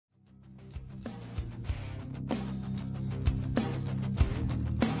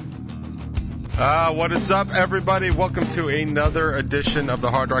What is up, everybody? Welcome to another edition of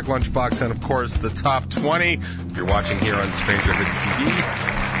the Hard Rock Lunchbox, and of course, the Top 20. If you're watching here on Stranger Hood TV,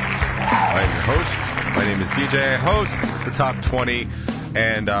 I'm your host. My name is DJ. I host the Top 20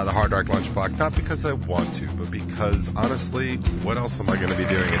 and the Hard Rock Lunchbox, not because I want to, but because, honestly, what else am I going to be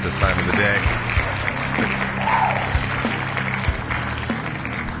doing at this time of the day?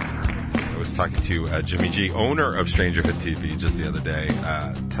 I was talking to Jimmy G, owner of Stranger Hood TV, just the other day,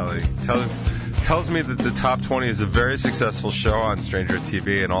 tells me that the Top 20 is a very successful show on Stranger Hood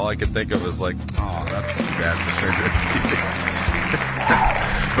TV, and all I could think of was like, oh, that's too bad for Stranger Hood TV.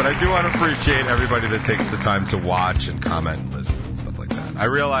 But I do want to appreciate everybody that takes the time to watch and comment and listen and stuff like that. I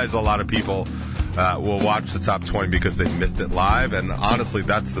realize a lot of people will watch the Top 20 because they missed it live, and honestly,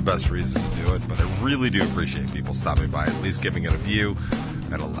 that's the best reason to do it. But I really do appreciate people stopping by, at least giving it a view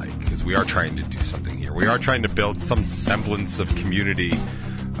and a like, because we are trying to do something here. We are trying to build some semblance of community,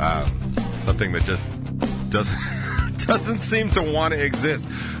 something that just doesn't seem to want to exist,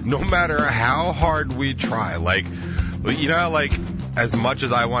 no matter how hard we try. Like, you know, like, as much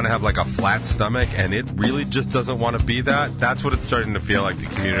as I want to have like a flat stomach, and it really just doesn't want to be that, that's what it's starting to feel like the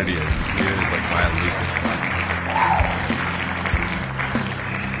community is. The community is like mildly flat.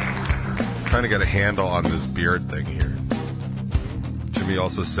 Trying to get a handle on this beard thing here. Jimmy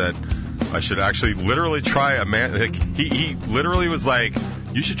also said I should actually literally try a man. Like, he literally was like,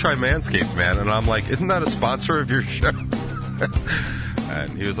 you should try Manscaped, man. And I'm like, isn't that a sponsor of your show?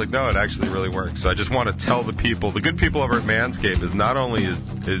 And he was like, no, it actually really works. So I just want to tell the people, the good people over at Manscaped, is not only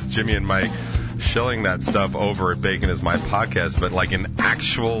is Jimmy and Mike shilling that stuff over at Bacon Is My Podcast, but like in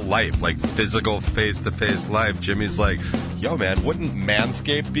actual life, like physical face-to-face life, Jimmy's like, yo, man, wouldn't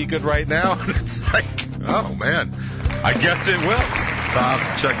Manscaped be good right now? And it's like, oh, man, I guess it will. So I'll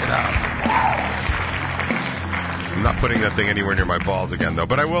have to check it out. I'm not putting that thing anywhere near my balls again, though,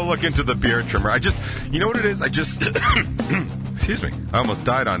 but I will look into the beard trimmer. You know what it is? Excuse me, I almost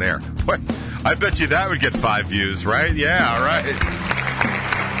died on air. What? I bet you that would get 5 views, right? Yeah, all right.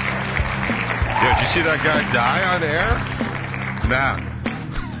 Yeah, did you see that guy die on air? Nah.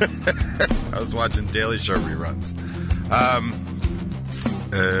 I was watching Daily Show reruns.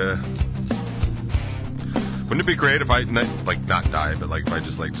 Wouldn't it be great if I, like, not die, but, like, if I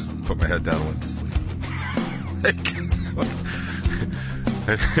just put my head down and went to sleep?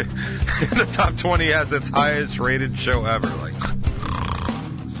 The Top 20 has its highest rated show ever. Like,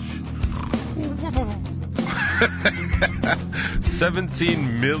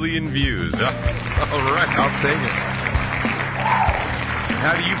 17 million views. All right, I'll take it.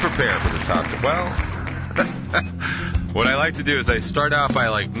 How do you prepare for the Top? Well, what I like to do is I start out by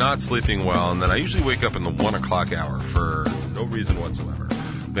like not sleeping well, and then I usually wake up in the 1 o'clock hour for no reason whatsoever.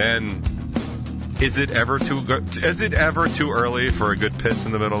 Then, is it ever too early for a good piss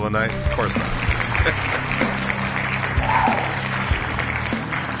in the middle of the night? Of course not.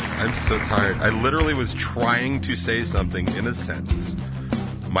 I'm so tired. I literally was trying to say something in a sentence.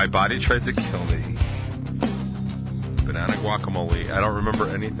 My body tried to kill me. Banana guacamole. I don't remember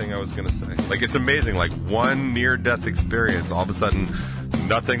anything I was going to say. Like, it's amazing. Like, one near-death experience, all of a sudden,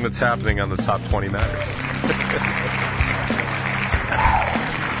 nothing that's happening on the Top 20 matters.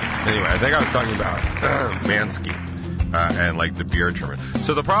 Anyway, I think I was talking about Manscaped and, like, the beard trimmer.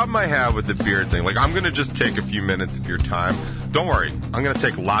 So the problem I have with the beard thing, like, I'm going to just take a few minutes of your time. Don't worry. I'm going to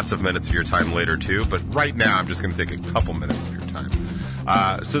take lots of minutes of your time later, too. But right now, I'm just going to take a couple minutes of your time.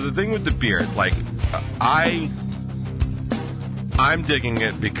 So the thing with the beard, like, I'm digging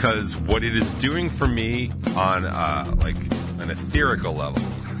it because what it is doing for me on, like, an etherical level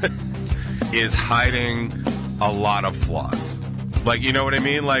is hiding a lot of flaws. Like, you know what I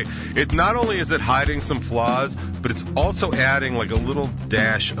mean? Like, it not only is it hiding some flaws, but it's also adding, like, a little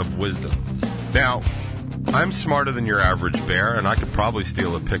dash of wisdom. Now, I'm smarter than your average bear, and I could probably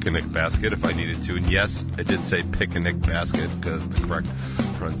steal a picnic basket if I needed to. And yes, I did say picnic basket because the correct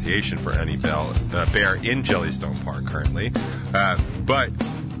pronunciation for any bear in Jellystone Park currently. But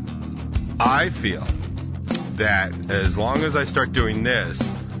I feel that as long as I start doing this,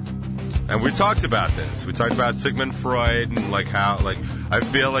 and we talked about this. We talked about Sigmund Freud and like how, like, I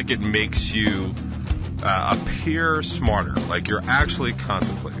feel like it makes you appear smarter, like you're actually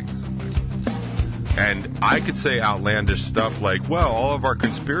contemplating something. And I could say outlandish stuff like, well, all of our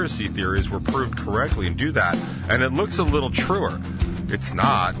conspiracy theories were proved correctly and do that, and it looks a little truer. It's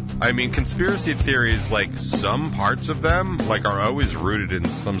not. I mean, conspiracy theories, like some parts of them, like are always rooted in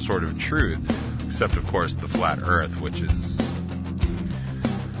some sort of truth, except of course the flat Earth, which is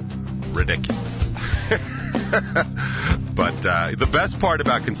ridiculous. But the best part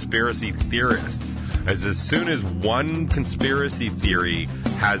about conspiracy theorists is as soon as one conspiracy theory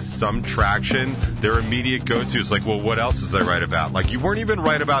has some traction, their immediate go-to is like, well, what else was I right about? Like, you weren't even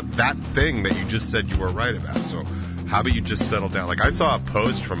right about that thing that you just said you were right about. So how about you just settle down? Like, I saw a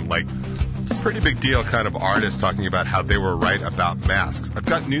post from, like, pretty big deal kind of artist talking about how they were right about masks. I've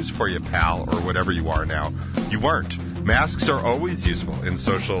got news for you, pal, or whatever you are now. You weren't. Masks are always useful in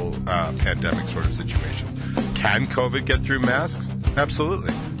social pandemic sort of situations. Can COVID get through masks?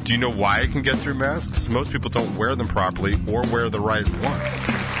 Absolutely. Do you know why it can get through masks? Most people don't wear them properly or wear the right ones.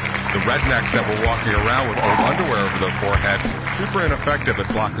 The rednecks that were walking around with old underwear over their forehead, super ineffective at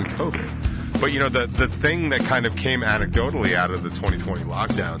blocking COVID. But, you know, the thing that kind of came anecdotally out of the 2020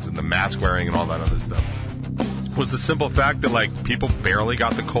 lockdowns and the mask wearing and all that other stuff was the simple fact that, like, people barely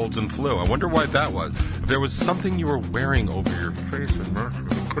got the colds and flu. I wonder why that was. If there was something you were wearing over your face and mask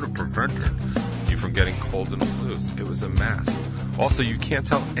that could have prevented you from getting colds and flus, it was a mask. Also, you can't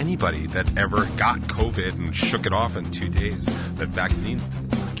tell anybody that ever got COVID and shook it off in 2 days that vaccines didn't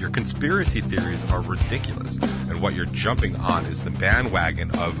work. Your conspiracy theories are ridiculous, and what you're jumping on is the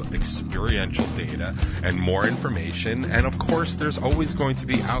bandwagon of experiential data and more information, and of course, there's always going to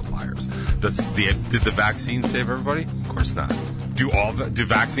be outliers. Did the vaccine save everybody? Of course not. Do all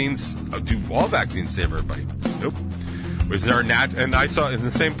vaccines save everybody? Nope. Was there and I saw in the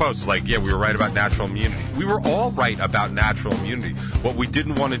same post, like, yeah, we were right about natural immunity. We were all right about natural immunity. What we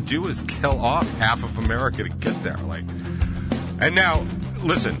didn't want to do is kill off half of America to get there. Like, and now,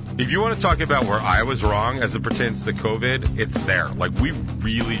 listen, if you want to talk about where I was wrong as it pertains to COVID, it's there. Like, we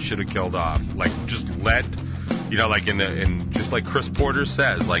really should have killed off. Like, just let, you know, like just like Chris Porter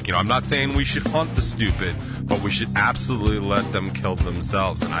says, like, you know, I'm not saying we should hunt the stupid, but we should absolutely let them kill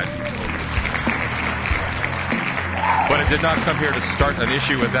themselves, and I'd be totally. But I did not come here to start an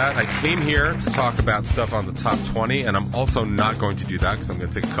issue with that. I came here to talk about stuff on the top 20, and I'm also not going to do that because I'm going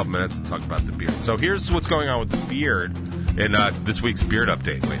to take a couple minutes to talk about the beard. So here's what's going on with the beard in this week's beard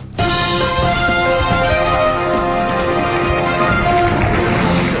update. Wait.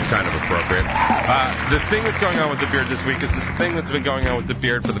 That's kind of appropriate. The thing that's going on with the beard this week is this thing that's been going on with the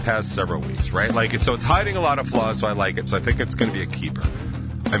beard for the past several weeks, right? Like, so it's hiding a lot of flaws, so I like it. So I think it's going to be a keeper.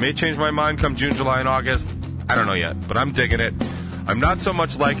 I may change my mind come June, July, and August. I don't know yet, but I'm digging it. I'm not so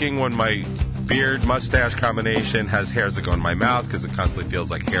much liking when my beard-mustache combination has hairs that go in my mouth because it constantly feels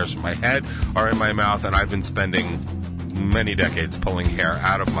like hairs from my head are in my mouth, and I've been spending many decades pulling hair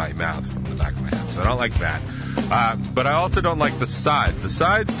out of my mouth from the back of my head, so I don't like that. But I also don't like the sides. The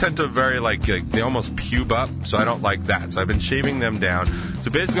sides tend to they almost pube up, so I don't like that. So I've been shaving them down.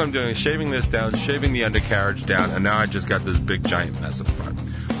 So basically what I'm doing is shaving this down, shaving the undercarriage down, and now I just got this big giant mess up front.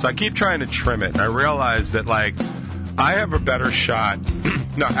 So I keep trying to trim it, and I realize that, like, I have a better shot.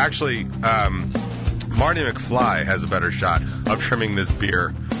 No, actually, Marty McFly has a better shot of trimming this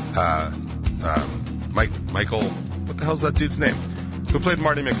beard. Michael, what the hell's that dude's name? Who played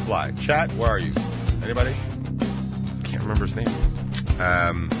Marty McFly? Chat, where are you? Anybody? Can't remember his name.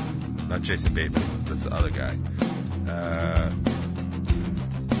 Not Jason Bateman. That's the other guy.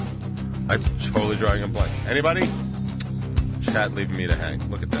 I'm totally drawing a blank. Anybody? Chat leaving me to hang.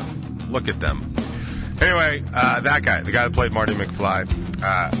 Look at them. Look at them. Anyway, that guy, the guy that played Marty McFly,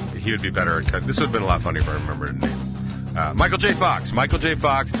 he would be better at cut. This would have been a lot funnier if I remembered his name. Michael J. Fox. Michael J.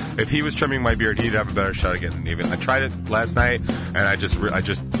 Fox, if he was trimming my beard, he'd have a better shot at getting even. I tried it last night, and I just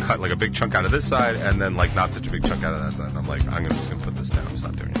cut like a big chunk out of this side, and then like not such a big chunk out of that side. And I'm like, I'm just going to put this down and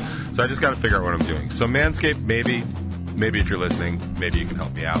stop doing it. So I just got to figure out what I'm doing. So Manscaped, maybe if you're listening, maybe you can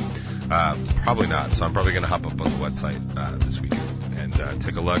help me out. Probably not. So I'm probably going to hop up on the website this weekend and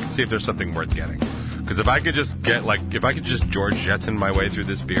take a look and see if there's something worth getting. Because if I could just George Jetson my way through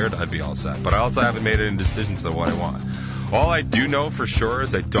this beard, I'd be all set. But I also haven't made any decisions of what I want. All I do know for sure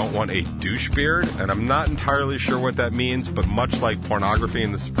is I don't want a douche beard, and I'm not entirely sure what that means, but much like pornography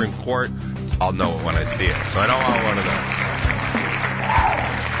in the Supreme Court, I'll know it when I see it. So I don't want one of those.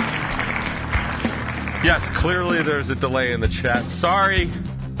 Yes, clearly there's a delay in the chat. Sorry,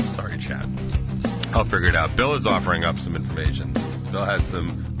 chat. I'll figure it out. Bill is offering up some information. Bill has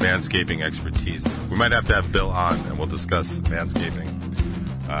some manscaping expertise. We might have to have Bill on, and we'll discuss manscaping.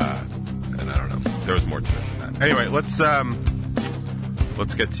 And I don't know. There was more to it than that. Anyway, let's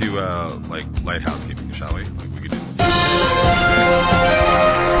get to light housekeeping, shall we? Like, we could do this.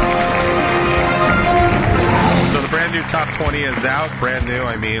 So the brand new top 20 is out. Brand new,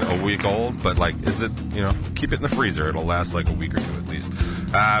 I mean a week old, but is it, keep it in the freezer. It'll last like a week or two at least.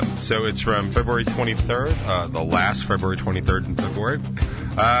 So it's from February 23rd, the last February 23rd in February.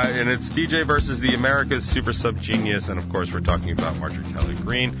 And it's DJ versus the America's Super Sub Genius. And of course, we're talking about Marjorie Taylor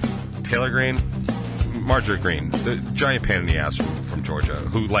Greene. Marjorie Green, the giant pain in the ass from Georgia,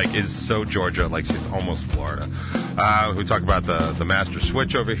 who like is so Georgia, like she's almost Florida. Who talk about the master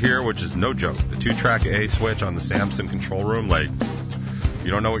switch over here, which is no joke. The 2-track A switch on the Samsung control room, like, you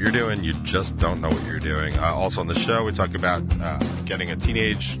don't know what you're doing. You just don't know what you're doing. Also on the show, we talk about getting a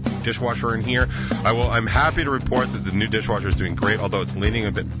teenage dishwasher in here. I'm happy to report that the new dishwasher is doing great, although it's leaning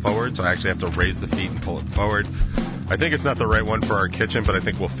a bit forward, so I actually have to raise the feet and pull it forward. I think it's not the right one for our kitchen, but I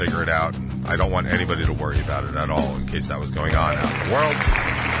think we'll figure it out. I don't want anybody to worry about it at all in case that was going on out in the world.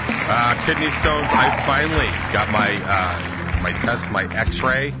 Kidney stones. I finally got my test, my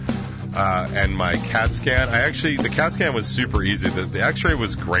X-ray. And my CAT scan. The CAT scan was super easy. The X-ray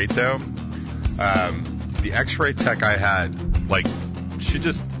was great, though. The X-ray tech I had, like, she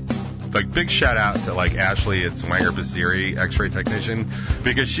just, like, big shout out to, like, Ashley at Swanger Basiri, X-ray technician,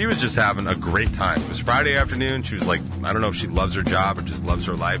 because she was just having a great time. It was Friday afternoon. She was like, I don't know if she loves her job or just loves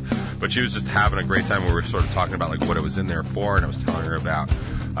her life, but she was just having a great time. We were sort of talking about, like, what it was in there for, and I was telling her about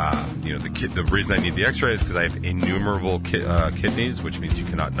the reason I need the X-ray is because I have innumerable kidneys, which means you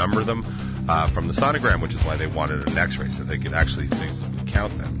cannot number them from the sonogram, which is why they wanted an X-ray so they could actually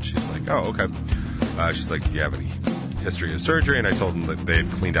count them. And she's like, oh, okay. She's like, do you have any history of surgery? And I told them that they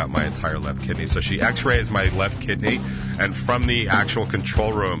had cleaned out my entire left kidney. So she X-rays my left kidney, and from the actual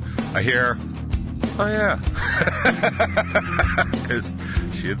control room, I hear, oh, yeah. Because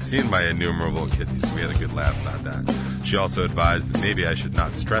she had seen my innumerable kidneys. We had a good laugh about that. She also advised that maybe I should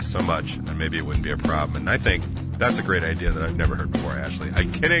not stress so much, and maybe it wouldn't be a problem. And I think that's a great idea that I've never heard before, Ashley.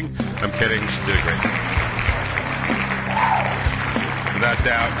 I'm kidding. She did a great job. So that's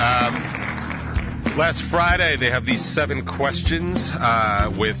out. Last Friday, they have these 7 questions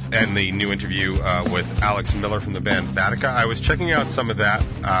and the new interview with Alex Miller from the band Vatica. I was checking out some of that.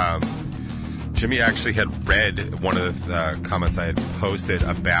 Jimmy actually had read one of the comments I had posted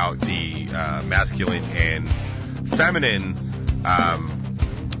about the masculine and feminine,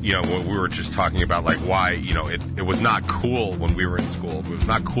 when we were just talking about, like, why, it was not cool when we were in school. It was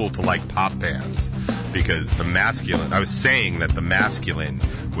not cool to like pop bands because the masculine, I was saying that the masculine,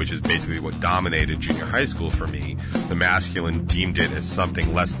 which is basically what dominated junior high school for me, the masculine deemed it as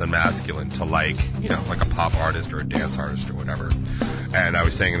something less than masculine to like a pop artist or a dance artist or whatever. And I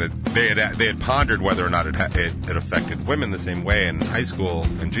was saying that they had pondered whether or not it affected women the same way in high school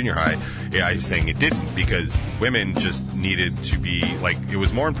and junior high. Yeah, I was saying it didn't, because women just needed to be, like, it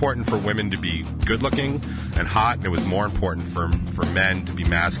was more important for women to be good looking and hot, and it was more important for men to be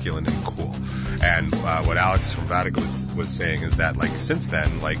masculine and cool. And what Alex from Vatica was saying is that, like, since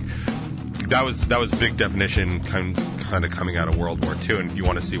then, like, that was a big definition kind of coming out of World War II. And if you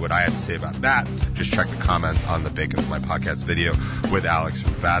want to see what I had to say about that, just check the comments on the Bacon's My Podcast video with Alex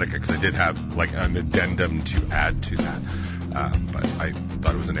from Vatica, because I did have, like, an addendum to add to that. But I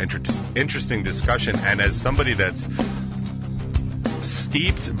thought it was an interesting discussion. And as somebody that's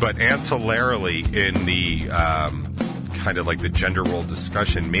steeped but ancillarily in the kind of like the gender role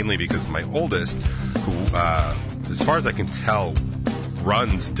discussion, mainly because my oldest, who, as far as I can tell,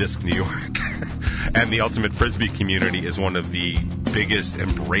 runs Disc New York, and the Ultimate Frisbee community is one of the biggest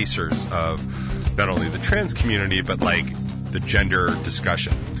embracers of not only the trans community, but, like, the gender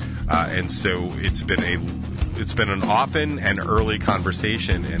discussion. And so it's been an often and early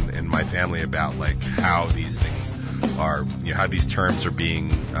conversation in my family about, like, how these things are, how these terms are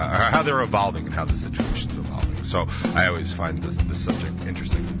being, how they're evolving and how the situation's evolving. So I always find this subject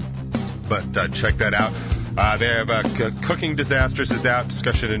interesting. But check that out. They have Cooking Disasters is out,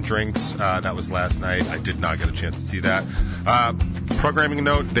 Discussion and Drinks. That was last night. I did not get a chance to see that. Programming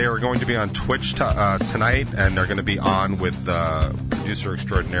note, they are going to be on Twitch tonight, and they're going to be on with producer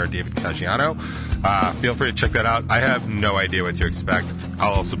extraordinaire David Caggiano. Feel free to check that out. I have no idea what to expect.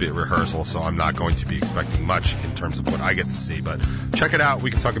 I'll also be at rehearsal, so I'm not going to be expecting much in terms of what I get to see. But check it out.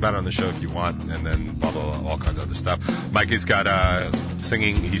 We can talk about it on the show if you want, and then blah, blah, blah, all kinds of other stuff. Mikey's got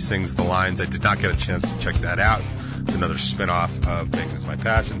singing. He sings the lines. I did not get a chance to check that out. It's another spinoff of Baking is My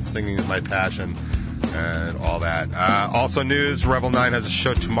Passion. Singing is my passion. And all that. Also news, Revel 9 has a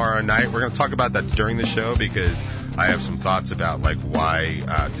show tomorrow night. We're going to talk about that during the show, because I have some thoughts about, like,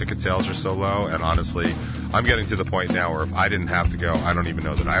 why ticket sales are so low. And honestly, I'm getting to the point now where if I didn't have to go, I don't even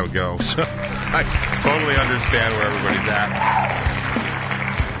know that I would go. So I totally understand where everybody's at.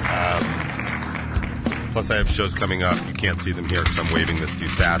 Plus, I have shows coming up. You can't see them here because I'm waving this too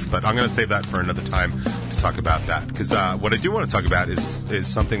fast, but I'm going to save that for another time to talk about that. Because what I do want to talk about is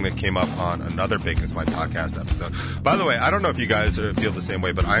something that came up on another Bacon is My Podcast episode. By the way, I don't know if you guys feel the same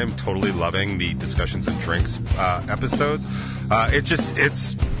way, but I am totally loving the Discussions and Drinks episodes.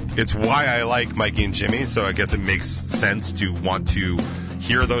 It's why I like Mikey and Jimmy, so I guess it makes sense to want to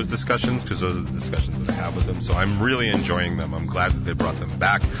hear those discussions, because those are the discussions that I have with them. So I'm really enjoying them. I'm glad that they brought them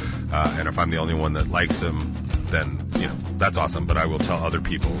back. And if I'm the only one that likes them, then, that's awesome. But I will tell other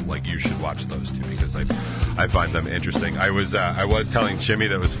people, like, you should watch those too, because I find them interesting. I was telling Jimmy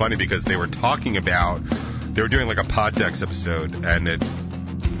that it was funny because they were doing like a Poddex episode, and it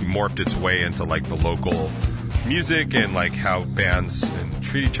morphed its way into like the local music and like how bands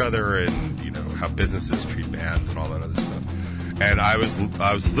treat each other, and how businesses treat bands and all that other stuff. And I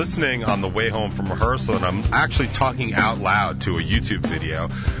was listening on the way home from rehearsal, and I'm actually talking out loud to a YouTube video.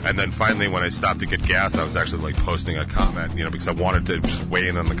 And then finally, when I stopped to get gas, I was actually like posting a comment, because I wanted to just weigh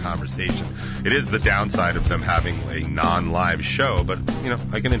in on the conversation. It is the downside of them having a non-live show, but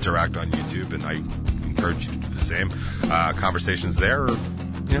I can interact on YouTube, and I encourage you to do the same. Conversations there are,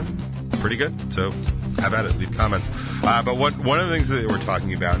 pretty good. So have at it. Leave comments. But one of the things that we're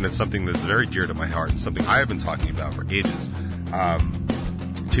talking about, and it's something that's very dear to my heart, and something I have been talking about for ages.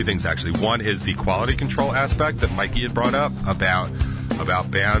 Two things, actually. One is the quality control aspect that Mikey had brought up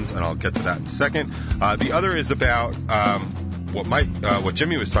about bands, and I'll get to that in a second. The other is about what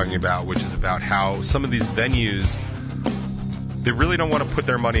Jimmy was talking about, which is about how some of these venues, they really don't want to put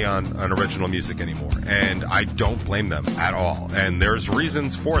their money on original music anymore. And I don't blame them at all. And there's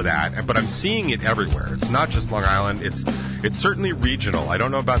reasons for that, but I'm seeing it everywhere. It's not just Long Island. It's certainly regional. I don't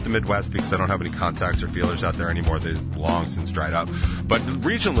know about the Midwest because I don't have any contacts or feelers out there anymore. They've long since dried up. But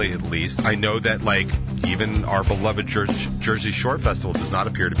regionally, at least, I know that, like, even our beloved Jersey Shore Festival does not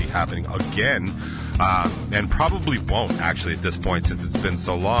appear to be happening again. And probably won't, actually, at this point, since it's been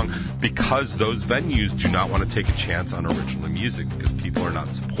so long, because those venues do not want to take a chance on original music, because people are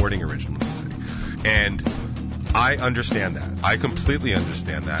not supporting original music. And I understand that. I completely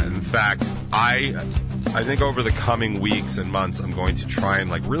understand that. In fact, I think over the coming weeks and months, I'm going to try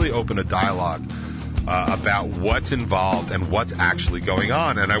and like really open a dialogue about what's involved and what's actually going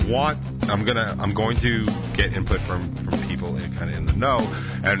on. And I'm going to get input from people kind of in the know,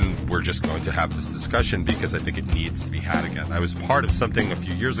 and we're just going to have this discussion because I think it needs to be had again. I was part of something a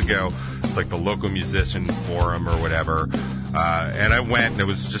few years ago. It's like the local musician forum or whatever. And I went, and it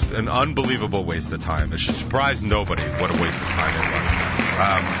was just an unbelievable waste of time. It should surprise nobody what a waste of time it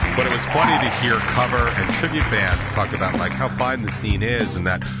was. But it was funny to hear cover and tribute bands talk about like how fine the scene is, and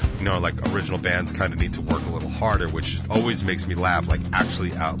that, like original bands kind of need to work a little harder, which just always makes me laugh, like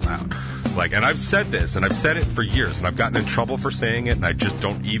actually out loud. Like, and I've said this, and I've said it for years, and I've gotten in trouble for saying it, and I just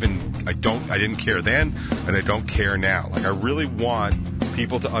I didn't care then, and I don't care now. Like, I really want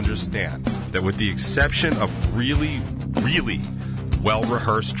people to understand that with the exception of really, really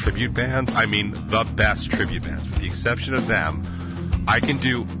well-rehearsed tribute bands, I mean the best tribute bands, with the exception of them, I can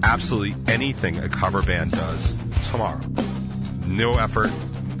do absolutely anything a cover band does tomorrow. No effort,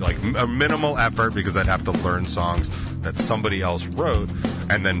 like a minimal effort, because I'd have to learn songs that somebody else wrote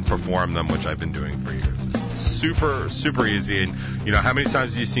and then perform them, which I've been doing for years. It's super, super easy. And, how many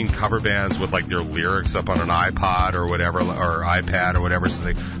times have you seen cover bands with like their lyrics up on an iPod or whatever, or iPad or whatever?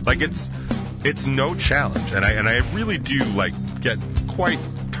 So it's no challenge. And I really do like get quite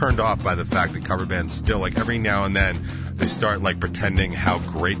turned off by the fact that cover bands still, like, every now and then they start like pretending how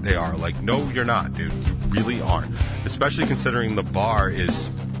great they are. Like, no, you're not, dude. You really aren't. Especially considering the bar is,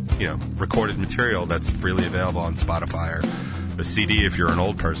 recorded material that's freely available on Spotify or a CD if you're an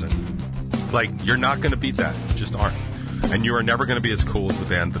old person. Like, you're not going to beat that. You just aren't. And you are never going to be as cool as the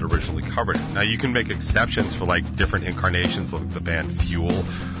band that originally covered it. Now, you can make exceptions for like different incarnations of the band Fuel,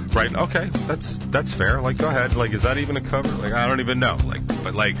 right? Okay, that's fair. Like, go ahead. Like, is that even a cover? Like, I don't even know. Like,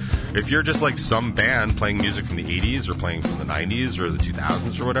 but like, if you're just like some band playing music from the 80s or playing from the 90s or the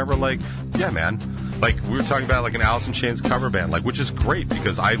 2000s or whatever, like, yeah, man. Like, we were talking about like an Alice in Chains cover band, like, which is great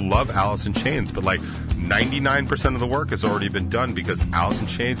because I love Alice in Chains, but like 99% of the work has already been done because Alice in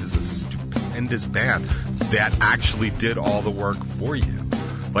Chains is a stupendous band that actually did all the work for you.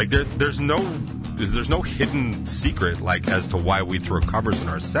 Like, there's no hidden secret, like, as to why we throw covers in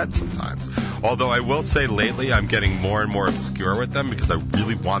our set sometimes. Although I will say lately I'm getting more and more obscure with them because I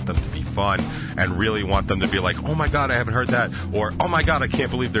really want them to be fun and really want them to be like, oh my god, I haven't heard that, or oh my god, I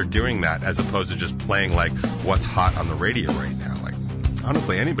can't believe they're doing that, as opposed to just playing like what's hot on the radio right now. Like,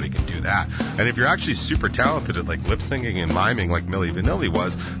 honestly, anybody can do that. And if you're actually super talented at like lip syncing and miming like Milli Vanilli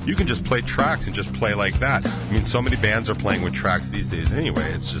was, you can just play tracks and just play like that. I mean, so many bands are playing with tracks these days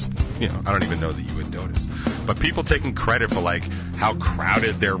anyway. It's just, I don't even know that you would notice. But people taking credit for like how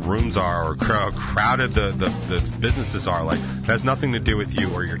crowded their rooms are or how crowded the businesses are, like, that has nothing to do with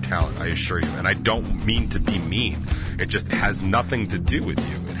you or your talent, I assure you. And I don't mean to be mean. It just has nothing to do with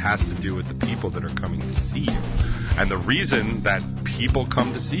you. It has to do with the people that are coming to see you. And the reason that people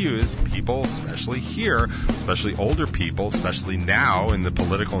come to see you is people, especially here, especially older people, especially now in the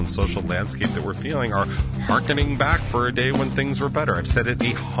political and social landscape that we're feeling, are hearkening back for a day when things were better. I've said it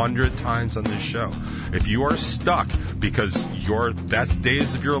 100 times on this show. If you are stuck because your best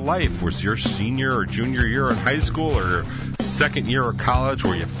days of your life was your senior or junior year in high school or second year of college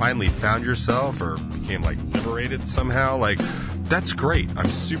where you finally found yourself or became like liberated somehow, like, that's great. I'm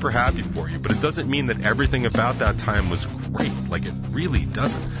super happy for you. But it doesn't mean that everything about that time was great. Like, it really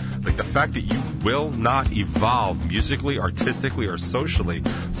doesn't. Like, the fact that you will not evolve musically, artistically, or socially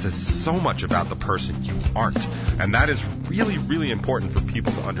says so much about the person you aren't. And that is really, really important for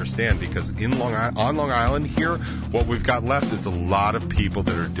people to understand, because on Long Island here, what we've got left is a lot of people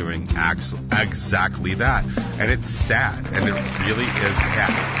that are doing exactly that. And it's sad. And it really is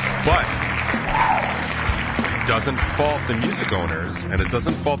sad. But doesn't fault the music owners, and it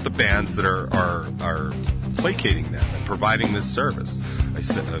doesn't fault the bands that are placating them and providing this service. I've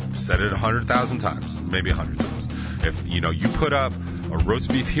said it 100,000 times, maybe 100 times. If you put up a roast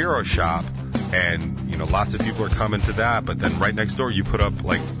beef hero shop, and lots of people are coming to that, but then right next door you put up,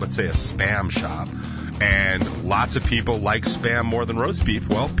 like, let's say a Spam shop, and lots of people like Spam more than roast beef,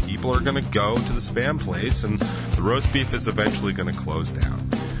 well, people are going to go to the Spam place, and the roast beef is eventually going to close down.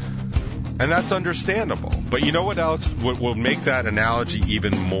 And that's understandable. But you know what else will make that analogy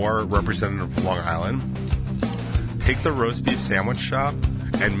even more representative of Long Island? Take the roast beef sandwich shop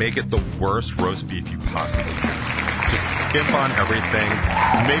and make it the worst roast beef you possibly can. Just skimp on everything.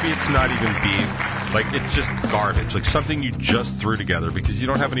 Maybe it's not even beef. Like, it's just garbage. Like something you just threw together because you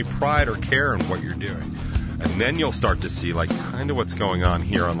don't have any pride or care in what you're doing. And then you'll start to see, like, kind of what's going on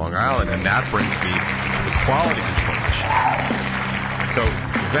here on Long Island. And that brings me to the quality control issue. So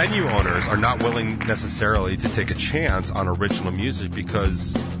venue owners are not willing necessarily to take a chance on original music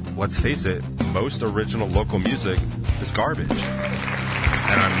because, let's face it, most original local music is garbage.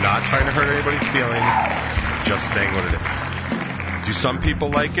 And I'm not trying to hurt anybody's feelings, just saying what it is. Do some people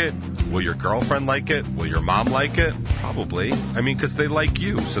like it? Will your girlfriend like it? Will your mom like it? Probably. I mean, because they like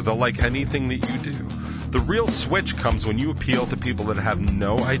you, so they'll like anything that you do. The real switch comes when you appeal to people that have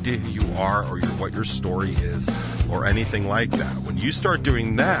no idea who you are or what your story is or anything like that. When you start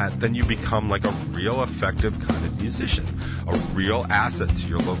doing that, then you become like a real effective kind of musician, a real asset to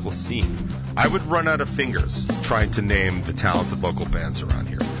your local scene. I would run out of fingers trying to name the talented local bands around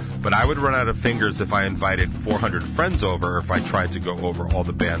here. But I would run out of fingers if I invited 400 friends over or if I tried to go over all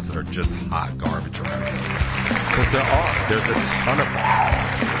the bands that are just hot garbage around here. Because there's a ton of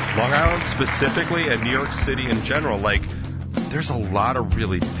them. Long Island specifically and New York City in general, like, there's a lot of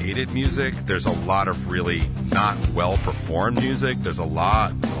really dated music. There's a lot of really not well-performed music. There's a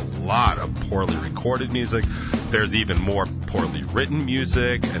lot of poorly recorded music. There's even more poorly written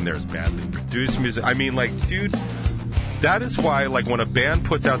music, and there's badly produced music. I mean, like, dude, that is why, like, when a band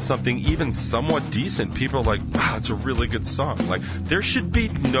puts out something even somewhat decent, people are like, wow, it's a really good song. Like, there should be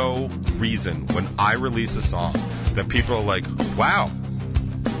no reason when I release a song that people are like, wow,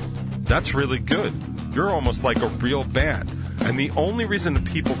 that's really good. You're almost like a real band. And the only reason that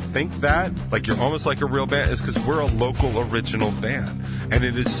people think that, like you're almost like a real band, is because we're a local original band. And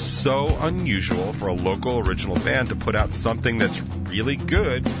it is so unusual for a local original band to put out something that's really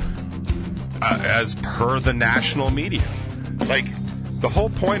good as per the national media. Like, the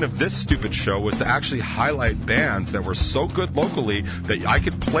whole point of this stupid show was to actually highlight bands that were so good locally that I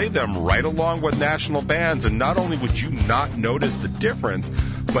could play them right along with national bands, and not only would you not notice the difference,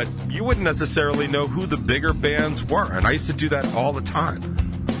 but you wouldn't necessarily know who the bigger bands were. And I used to do that all the time.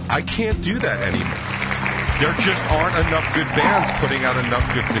 I can't do that anymore. There just aren't enough good bands putting out enough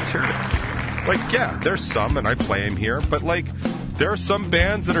good material. Like, yeah, there's some, and I play them here, but, like, there are some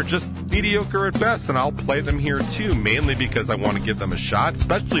bands that are just mediocre at best, and I'll play them here too, mainly because I want to give them a shot,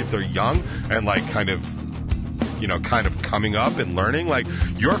 especially if they're young and, like, kind of coming up and learning. Like,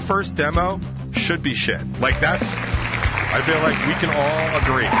 your first demo should be shit. Like, that's, I feel like we can all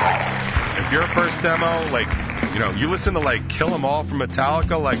agree. Like, if your first demo, like, you listen to, like, Kill 'Em All from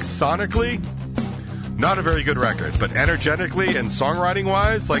Metallica, like, sonically, not a very good record, but energetically and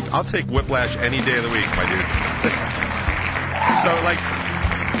songwriting-wise, like, I'll take Whiplash any day of the week, my dude. So, like,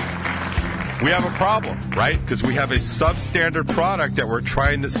 we have a problem, right? Because we have a substandard product that we're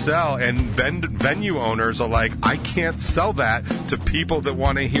trying to sell, and venue owners are like, I can't sell that to people that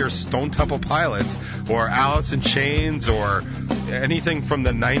want to hear Stone Temple Pilots or Alice in Chains or anything from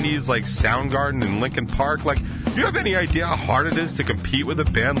the 90s like Soundgarden and Linkin Park. Like, do you have any idea how hard it is to compete with a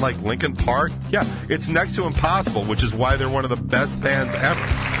band like Linkin Park? Yeah, it's next to impossible, which is why they're one of the best bands ever.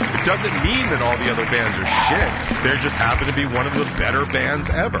 It doesn't mean that all the other bands are shit. They just happen to be one of the better bands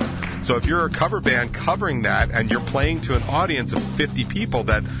ever. So if you're a cover band covering that and you're playing to an audience of 50 people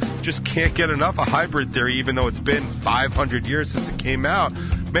that just can't get enough of Hybrid Theory, even though it's been 500 years since it came out,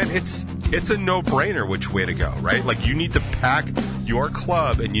 man, it's a no-brainer which way to go, right? Like, you need to pack your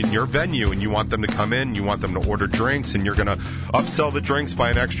club and your venue, and you want them to come in, you want them to order drinks, and you're going to upsell the drinks by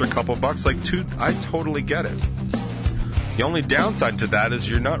an extra couple bucks. Like, I totally get it. The only downside to that is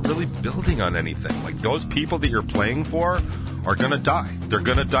you're not really building on anything. Like, those people that you're playing for are going to die. They're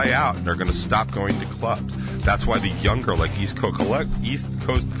going to die out, and they're going to stop going to clubs. That's why the younger, like East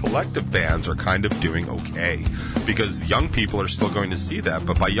Coast Collective bands are kind of doing okay, because young people are still going to see that.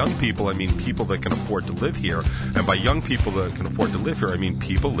 But by young people, I mean people that can afford to live here. And by young people that can afford to live here, I mean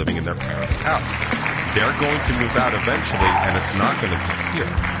people living in their parents' house. They're going to move out eventually, and it's not going to be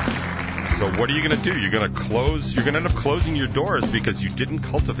here. So what are you going to do? You're going to end up closing your doors because you didn't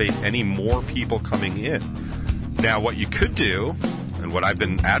cultivate any more people coming in. Now, what you could do, and what I've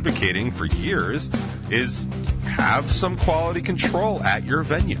been advocating for years, is have some quality control at your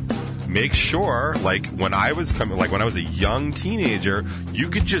venue. Make sure, like when I was a young teenager, you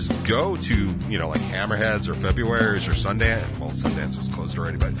could just go to, like Hammerheads or February's or Sundance. Well, Sundance was closed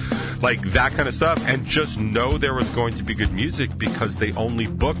already, but like that kind of stuff, and just know there was going to be good music because they only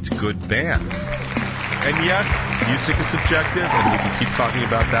booked good bands. And yes, music is subjective, and we can keep talking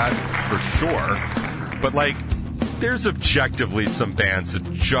about that for sure. But like, there's objectively some bands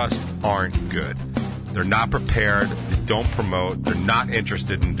that just aren't good. They're not prepared, they don't promote, they're not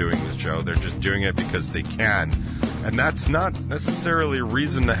interested in doing the show, they're just doing it because they can. And that's not necessarily a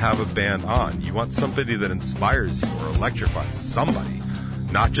reason to have a band on. You want somebody that inspires you or electrifies somebody,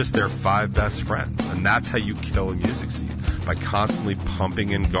 not just their 5 best friends. And that's how you kill a music scene, by constantly pumping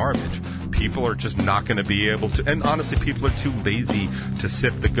in garbage. People are just not going to be able to, and honestly, people are too lazy to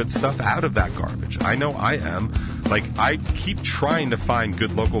sift the good stuff out of that garbage. I know I am. Like, I keep trying to find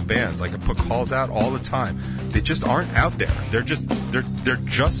good local bands. Like, I put calls out all the time. They just aren't out there. They're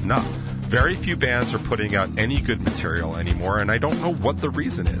just not. Very few bands are putting out any good material anymore, and I don't know what the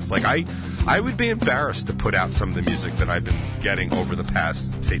reason is. Like, I would be embarrassed to put out some of the music that I've been getting over the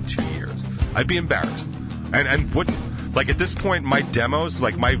past, say, 2 years. I'd be embarrassed. And wouldn't. Like, at this point, my demos,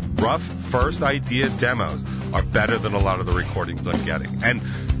 like my rough first idea demos, are better than a lot of the recordings I'm getting. And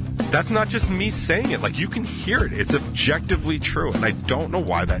that's not just me saying it. Like, you can hear it. It's objectively true. And I don't know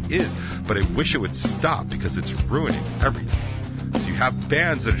why that is, but I wish it would stop because it's ruining everything. So you have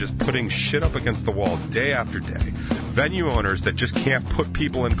bands that are just putting shit up against the wall day after day. Venue owners that just can't put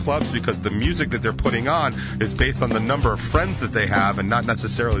people in clubs because the music that they're putting on is based on the number of friends that they have and not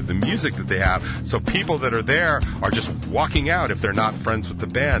necessarily the music that they have. So people that are there are just walking out if they're not friends with the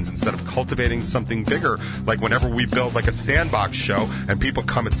bands, instead of cultivating something bigger. Like whenever we build like a sandbox show and people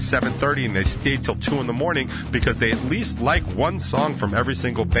come at 7:30 and they stay till 2 in the morning because they at least like one song from every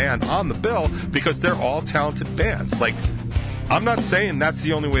single band on the bill because they're all talented bands. Like, I'm not saying that's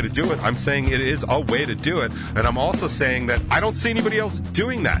the only way to do it. I'm saying it is a way to do it. And I'm also saying that I don't see anybody else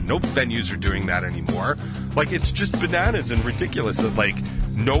doing that. No venues are doing that anymore. Like, it's just bananas and ridiculous that, like,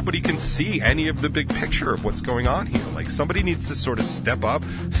 nobody can see any of the big picture of what's going on here. Like, somebody needs to sort of step up,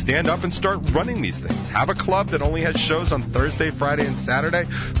 stand up, and start running these things. Have a club that only has shows on Thursday, Friday, and Saturday.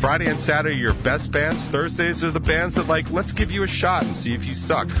 Friday and Saturday are your best bands. Thursdays are the bands that, like, let's give you a shot and see if you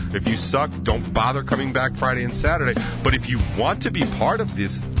suck. If you suck, don't bother coming back Friday and Saturday. But if you want to be part of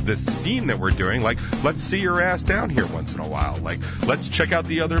this scene that we're doing, like, let's see your ass down here once in a while. Like, let's check out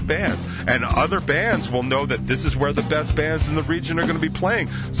the other bands. And other bands will know that this is where the best bands in the region are going to be playing.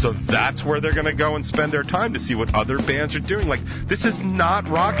 So that's where they're going to go and spend their time to see what other bands are doing. Like, this is not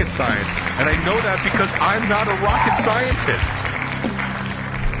rocket science. And I know that because I'm not a rocket scientist.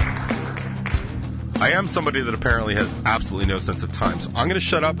 I am somebody that apparently has absolutely no sense of time. So I'm going to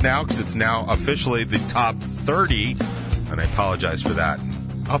shut up now because it's now officially the top 30. And I apologize for that.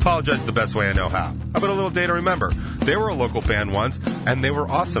 I'll apologize the best way I know how. How about a little day to remember? They were a local band once, and they were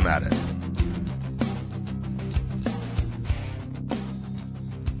awesome at it.